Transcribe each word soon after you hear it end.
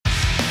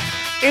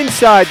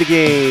Inside the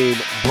Game,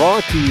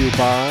 brought to you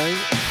by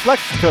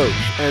Flex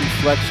Coach and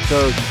Flex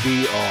Coach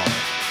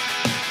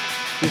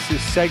VR. This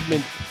is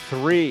segment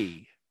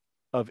 3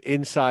 of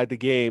Inside the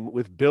Game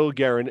with Bill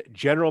Guerin,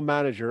 General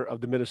Manager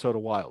of the Minnesota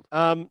Wild.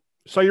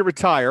 So you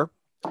retire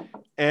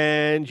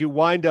and you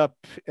wind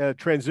up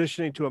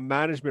transitioning to a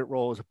management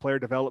role as a player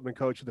development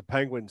coach of the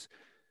Penguins.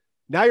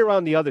 Now you're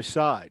on the other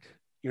side.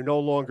 You're no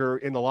longer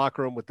in the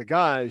locker room with the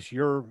guys.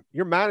 You're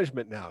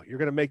management now. You're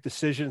going to make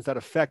decisions that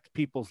affect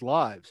people's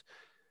lives.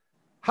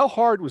 How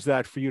hard was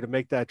that for you to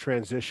make that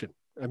transition?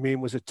 I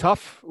mean, was it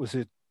tough? Was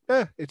it,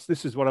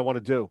 this is what I want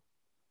to do?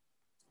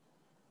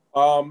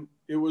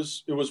 It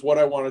was what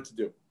I wanted to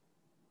do.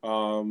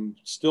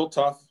 Still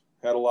tough.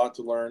 Had a lot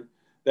to learn.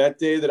 That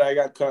day that I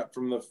got cut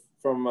from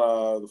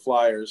the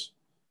Flyers,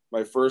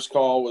 my first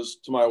call was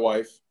to my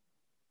wife.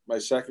 My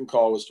second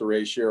call was to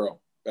Ray Shero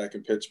back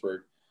in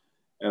Pittsburgh.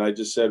 And I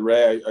just said,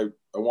 Ray, I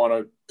want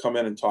to come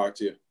in and talk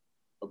to you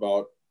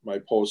about my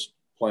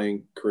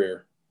post-playing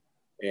career.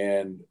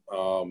 And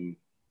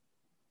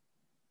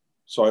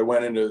so I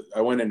went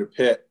into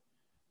Pitt,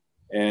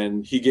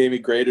 and he gave me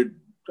great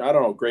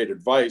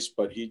advice,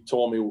 but he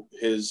told me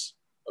his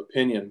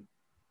opinion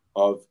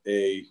of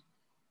a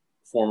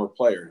former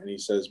player. And he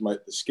says,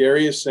 the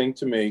scariest thing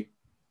to me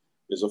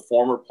is a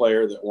former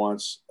player that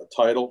wants a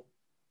title,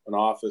 an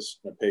office,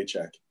 and a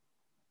paycheck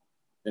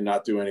and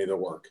not do any of the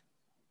work.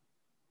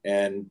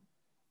 And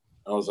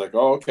I was like,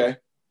 oh, okay.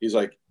 He's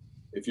like,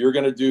 if you're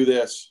going to do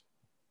this,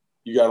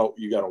 you gotta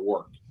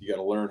work. You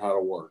gotta learn how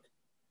to work.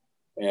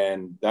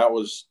 And that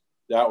was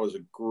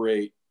a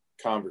great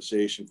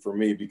conversation for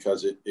me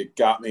because it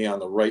got me on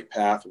the right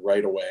path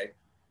right away.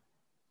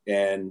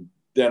 And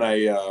then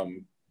I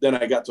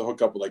got to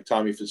hook up with like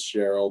Tommy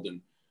Fitzgerald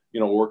and,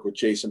 work with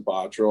Jason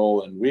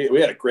Bottrell. And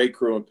we had a great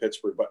crew in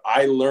Pittsburgh, but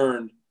I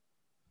learned.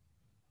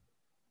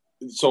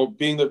 So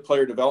being the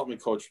player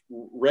development coach,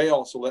 Ray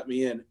also let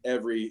me in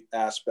every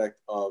aspect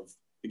of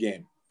the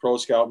game, pro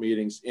scout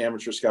meetings,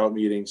 amateur scout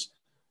meetings,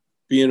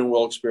 being in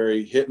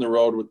Wilkes-Barre, hitting the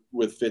road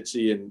with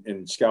Fitzy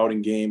and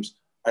scouting games.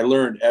 I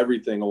learned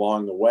everything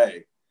along the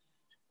way.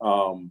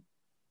 And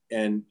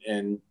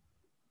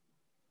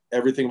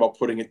everything about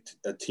putting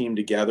a team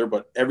together,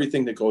 but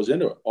everything that goes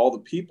into it, all the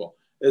people.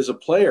 As a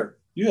player,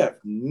 you have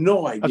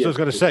no idea. That's what I was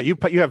going to say.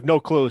 You have no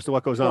clue as to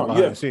what goes on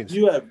behind the scenes.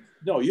 You have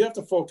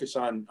to focus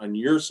on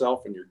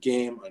yourself and your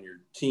game, on your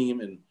team,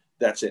 and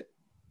that's it.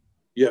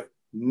 You have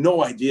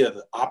no idea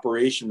the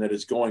operation that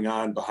is going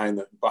on behind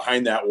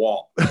that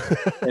wall.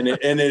 and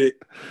it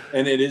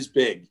is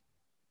big.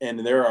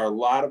 And there are a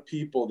lot of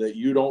people that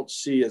you don't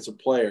see as a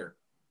player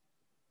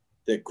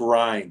that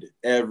grind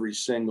every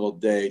single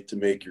day to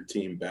make your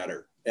team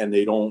better. And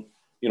they don't,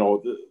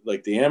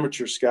 like the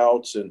amateur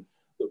scouts and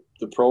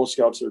the pro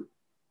scouts,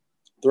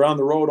 they're on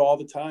the road all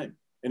the time,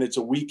 and it's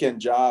a weekend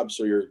job.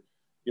 So you're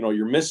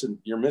missing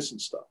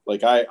stuff.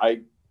 Like I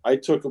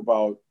took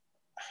about,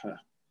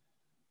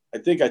 I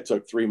think I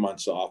took 3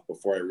 months off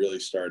before I really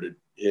started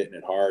hitting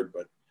it hard.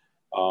 But,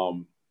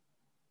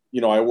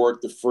 I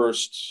worked the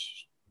first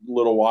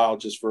little while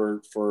just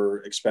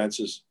for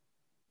expenses.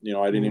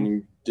 I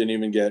didn't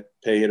even get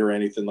paid or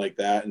anything like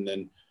that. And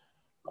then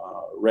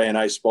Ray and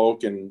I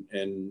spoke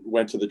and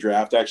went to the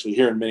draft actually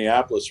here in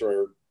Minneapolis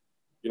where,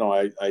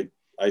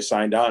 I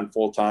signed on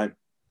full time,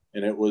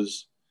 and it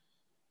was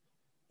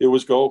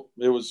go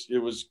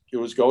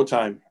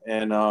time.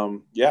 And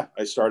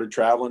I started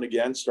traveling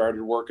again,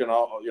 started working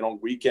all,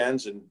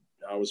 weekends, and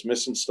I was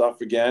missing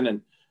stuff again.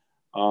 And,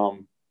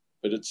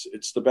 but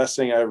it's the best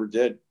thing I ever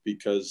did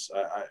because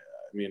I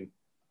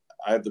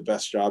have the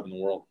best job in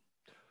the world.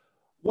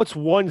 What's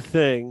one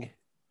thing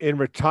in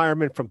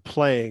retirement from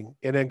playing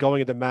and then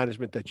going into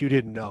management that you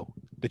didn't know,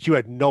 that you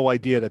had no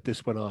idea that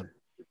this went on?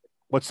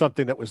 What's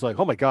something that was like,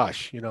 oh my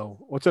gosh,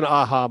 what's an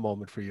aha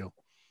moment for you?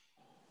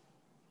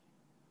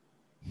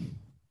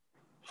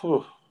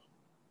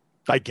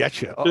 I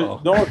get you.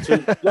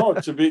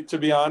 To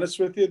be honest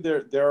with you,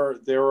 there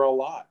are a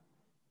lot.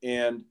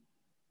 And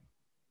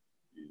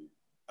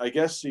I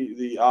guess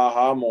the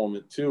aha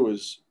moment too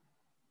is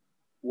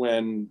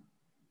when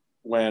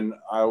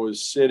I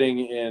was sitting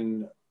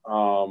in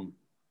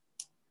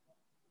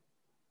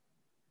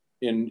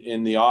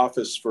the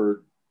office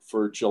for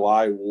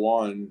July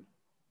 1,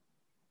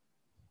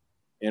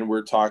 and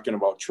we're talking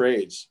about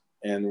trades,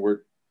 and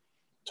we're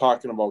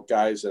talking about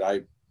guys that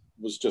I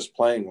was just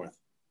playing with,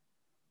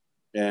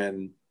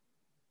 and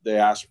they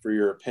ask for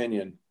your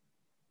opinion,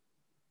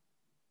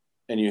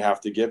 and you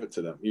have to give it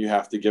to them. You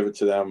have to give it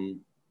to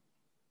them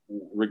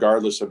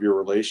regardless of your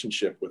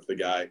relationship with the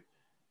guy.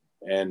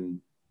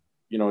 And,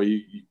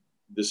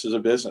 this is a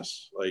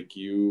business. Like,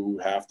 you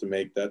have to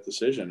make that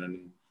decision.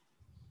 And,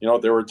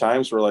 there were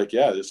times where like,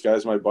 yeah, this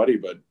guy's my buddy,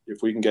 but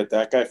if we can get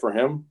that guy for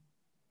him,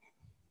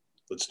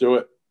 let's do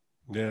it.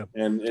 Yeah.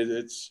 And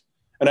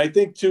and I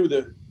think too,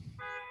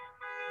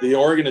 the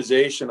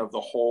organization of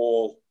the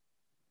whole,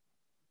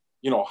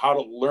 how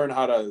to learn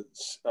how to,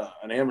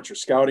 an amateur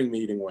scouting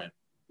meeting went,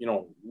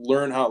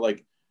 learn how,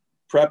 like,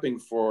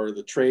 prepping for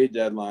the trade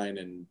deadline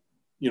and,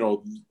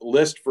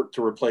 list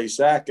to replace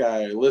that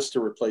guy, list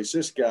to replace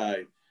this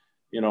guy,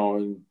 and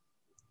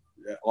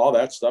all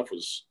that stuff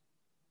was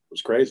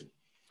crazy.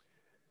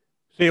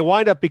 So you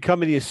wind up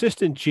becoming the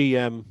assistant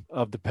GM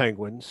of the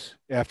Penguins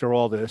after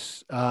all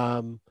this.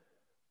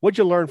 What'd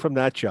you learn from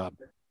that job?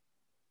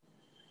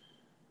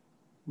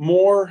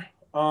 More,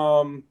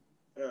 I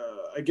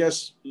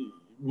guess,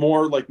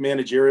 more like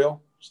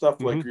managerial stuff.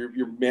 Mm-hmm. Like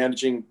you're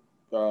managing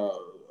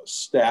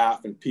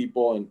staff and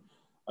people, and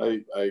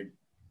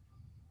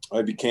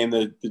I became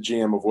the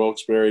GM of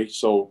Wilkes-Barre.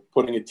 So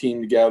putting a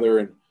team together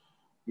and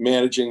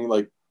managing,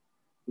 like,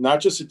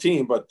 not just a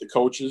team, but the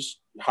coaches,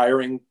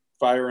 hiring,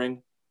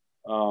 firing,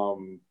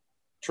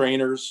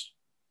 trainers,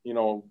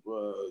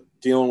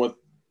 dealing with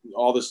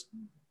all this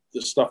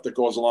stuff that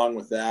goes along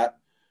with that.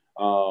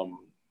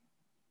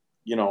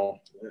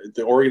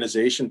 The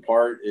organization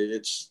part,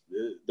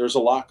 there's a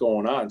lot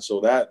going on.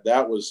 So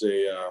that was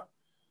a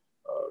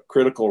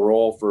critical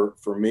role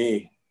for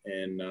me.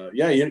 And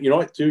you know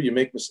what, too, you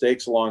make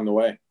mistakes along the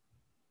way.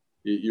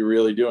 You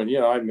really do. And,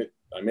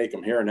 I make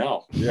them here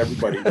now.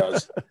 Everybody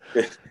does.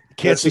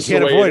 can't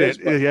avoid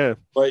it. Yeah.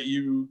 But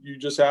you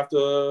just have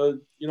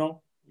to, you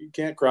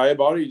can't cry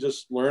about it. You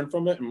just learn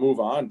from it and move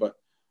on. But,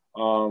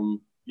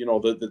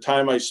 the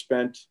time I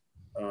spent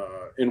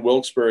in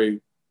Wilkes-Barre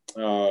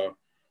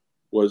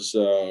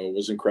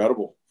was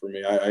incredible for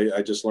me.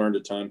 I just learned a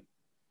ton.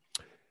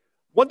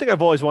 One thing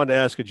I've always wanted to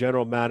ask a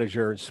general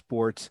manager in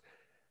sports,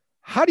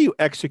 how do you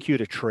execute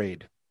a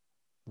trade?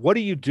 What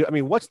do you do? I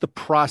mean, what's the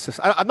process?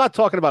 I'm not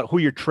talking about who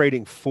you're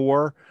trading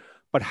for,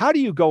 but how do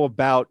you go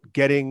about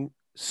getting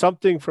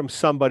something from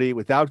somebody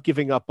without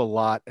giving up a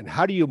lot? And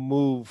how do you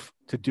move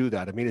to do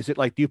that? I mean, is it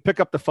like, do you pick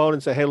up the phone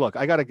and say, hey, look,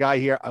 I got a guy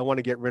here. I want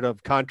to get rid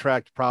of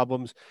contract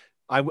problems.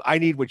 I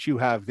need what you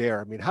have there.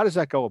 I mean, how does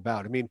that go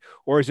about? I mean,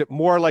 or is it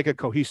more like a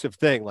cohesive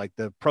thing? Like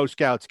the pro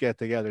scouts get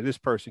together, this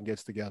person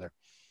gets together.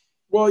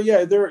 Well,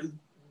 yeah,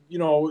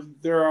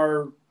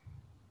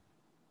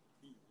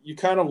 you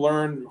kind of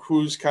learn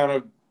who's kind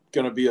of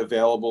going to be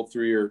available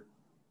through your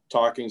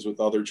talkings with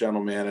other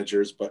general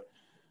managers, but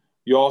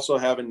you also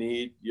have a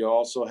need. You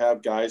also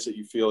have guys that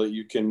you feel that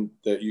you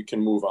can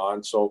move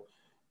on. So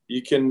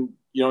you can,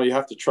 you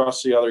have to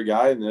trust the other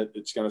guy and that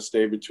it's going to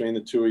stay between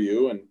the two of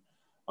you. And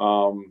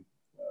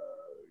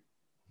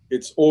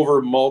it's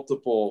over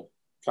multiple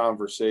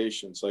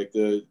conversations, like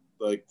the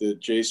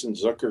Jason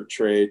Zucker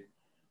trade.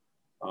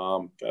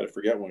 I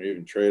forget when we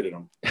even traded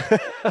him.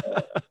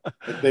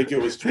 I think it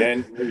was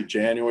maybe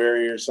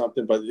January or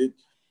something. But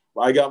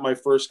I got my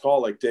first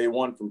call like day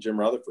one from Jim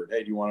Rutherford.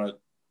 Hey, do you want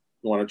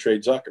to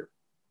trade Zucker?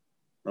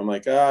 I'm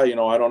like, I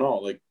don't know.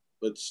 Like,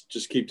 let's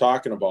just keep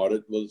talking about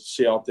it. Let's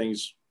see how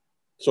things.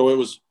 So it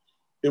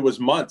was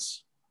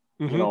months.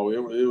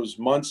 Mm-hmm. It was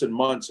months and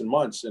months and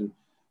months, and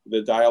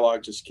the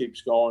dialogue just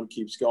keeps going,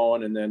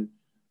 and then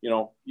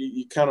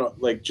you kind of,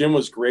 like, Jim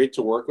was great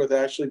to work with,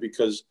 actually,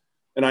 because.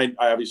 And I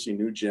obviously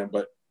knew Jim,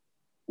 but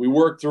we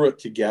worked through it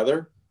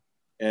together.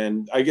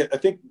 And I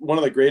think one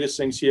of the greatest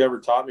things he ever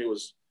taught me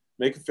was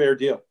make a fair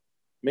deal.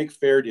 Make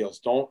fair deals.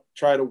 Don't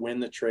try to win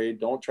the trade.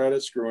 Don't try to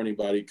screw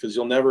anybody, because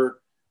you'll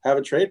never have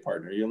a trade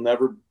partner. You'll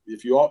never,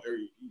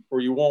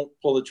 or you won't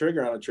pull the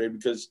trigger on a trade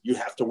because you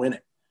have to win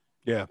it.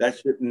 Yeah.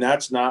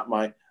 That's not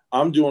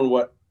I'm doing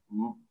what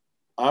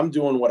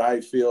I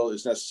feel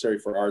is necessary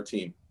for our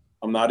team.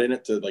 I'm not in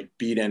it to, like,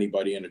 beat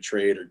anybody in a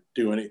trade or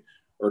do any,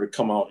 or to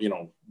come out,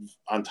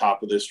 on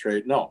top of this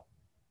trade. No,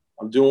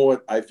 I'm doing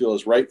what I feel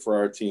is right for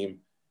our team,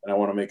 and I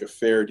want to make a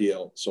fair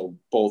deal so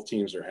both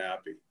teams are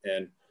happy.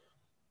 And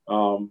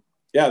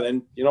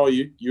then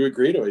you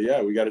agree to it.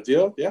 Yeah, we got a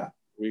deal. Yeah,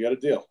 we got a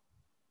deal.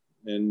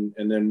 And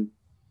then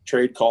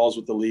trade calls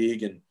with the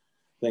league and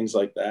things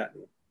like that.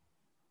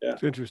 Yeah,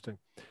 it's interesting.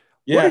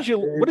 Yeah,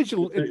 what did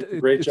you?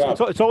 Great job.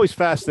 It's always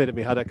fascinated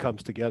me how that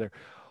comes together.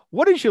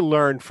 What did you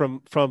learn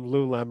from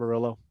Lou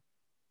Lamoriello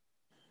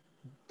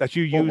that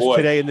you use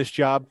today in this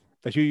job,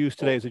 that you use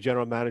today as a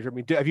general manager? I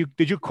mean,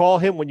 did you call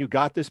him when you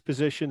got this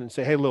position and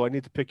say, hey, Lou, I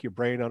need to pick your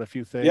brain on a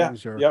few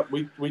things? Yeah.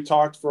 We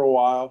talked for a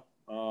while.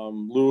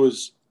 Lou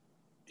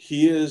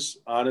he is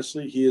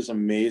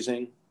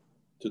amazing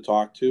to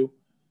talk to.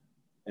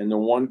 And the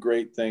one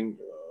great thing,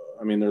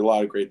 there are a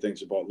lot of great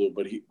things about Lou,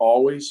 but he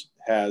always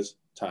has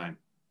time.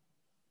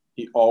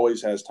 He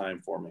always has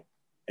time for me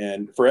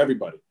and for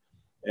everybody.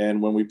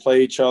 And when we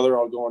play each other,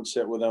 I'll go and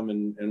sit with him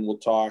and we'll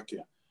talk.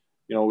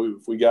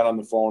 If we got on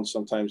the phone,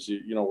 sometimes,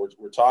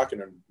 we're talking,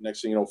 and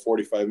next thing you know,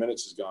 45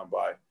 minutes has gone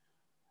by.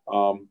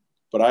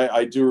 But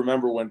I do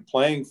remember when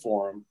playing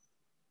for him,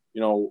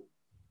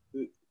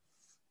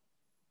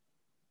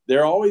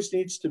 there always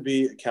needs to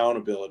be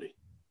accountability,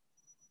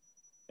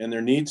 and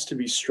there needs to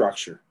be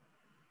structure.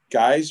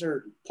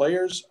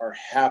 Players are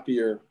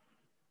happier,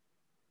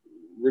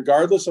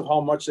 regardless of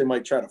how much they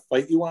might try to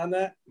fight you on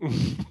that.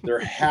 They're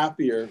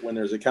happier when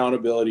there's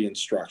accountability and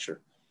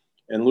structure.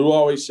 And Lou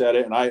always said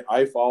it, and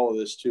I follow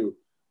this too.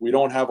 We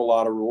don't have a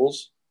lot of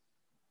rules,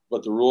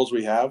 but the rules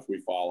we have, we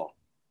follow.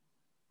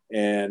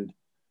 And,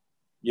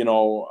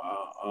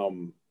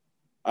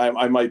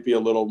 I might be a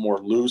little more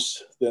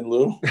loose than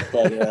Lou,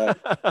 but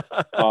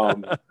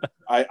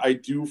I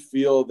do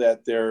feel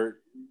that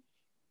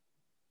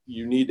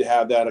you need to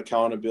have that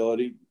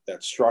accountability,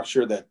 that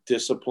structure, that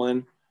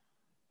discipline.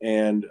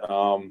 And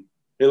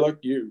hey,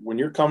 look, when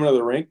you're coming to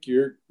the rink,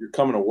 you're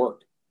coming to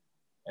work,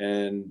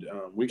 and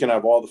we can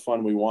have all the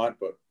fun we want,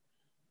 but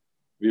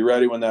be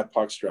ready when that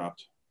puck's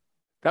dropped.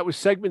 That was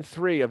segment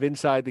 3 of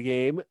Inside the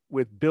Game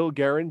with Bill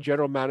Guerin,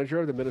 general manager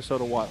of the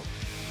Minnesota Wild.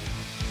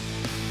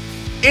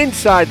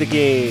 Inside the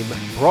Game,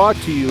 brought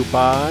to you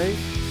by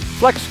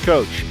Flex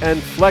Coach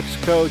and Flex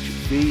Coach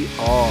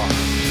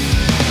VR.